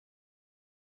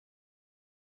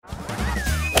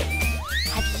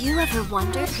you ever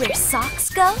wondered where socks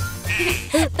go?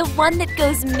 The one that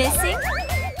goes missing?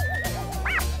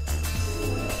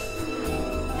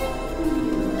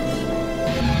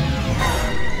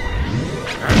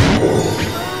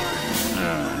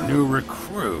 New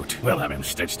recruit. We'll have him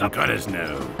stitched up at his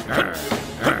nose.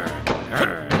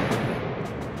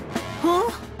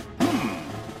 Huh?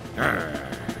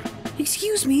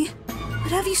 Excuse me,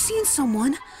 but have you seen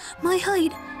someone? My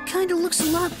height kinda looks a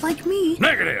lot like me.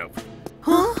 Negative.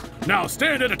 Huh? Now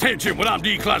stand at attention when I'm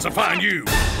declassifying you.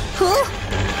 Huh?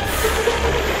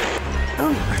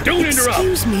 Oh, Don't interrupt.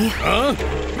 Excuse me. Huh?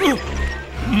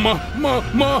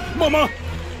 Mama.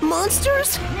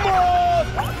 Monsters?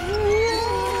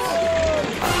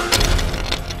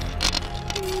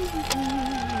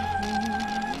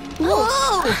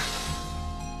 Whoa!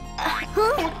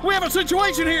 We have a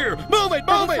situation here. Move it.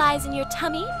 Butterflies in your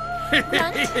tummy?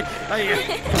 Grunt?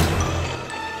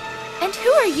 And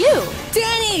who are you?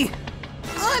 Danny!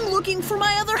 I'm looking for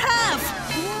my other half!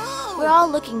 Whoa! We're all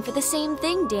looking for the same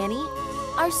thing, Danny.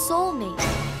 Our soulmate.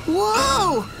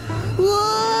 Whoa!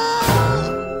 Whoa!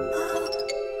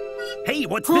 Hey,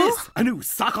 what's Huh? this? A new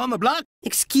sock on the block?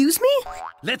 Excuse me?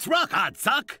 Let's rock, odd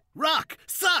sock. Rock,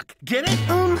 sock, get it?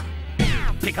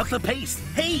 Pick up the pace.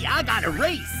 Hey, I got a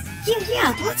race.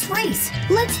 Yeah, let's race.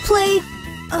 Let's play,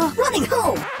 running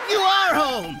home. You are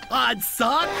home, odd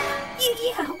sock.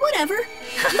 Yeah, whatever.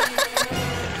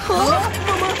 Huh?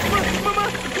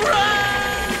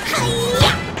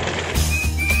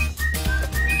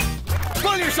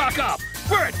 Pull your sock up.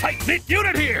 We're a tight-knit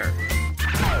unit here.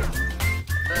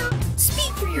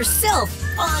 Speak for yourself,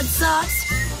 Odd Socks.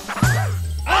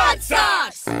 Odd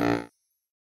socks.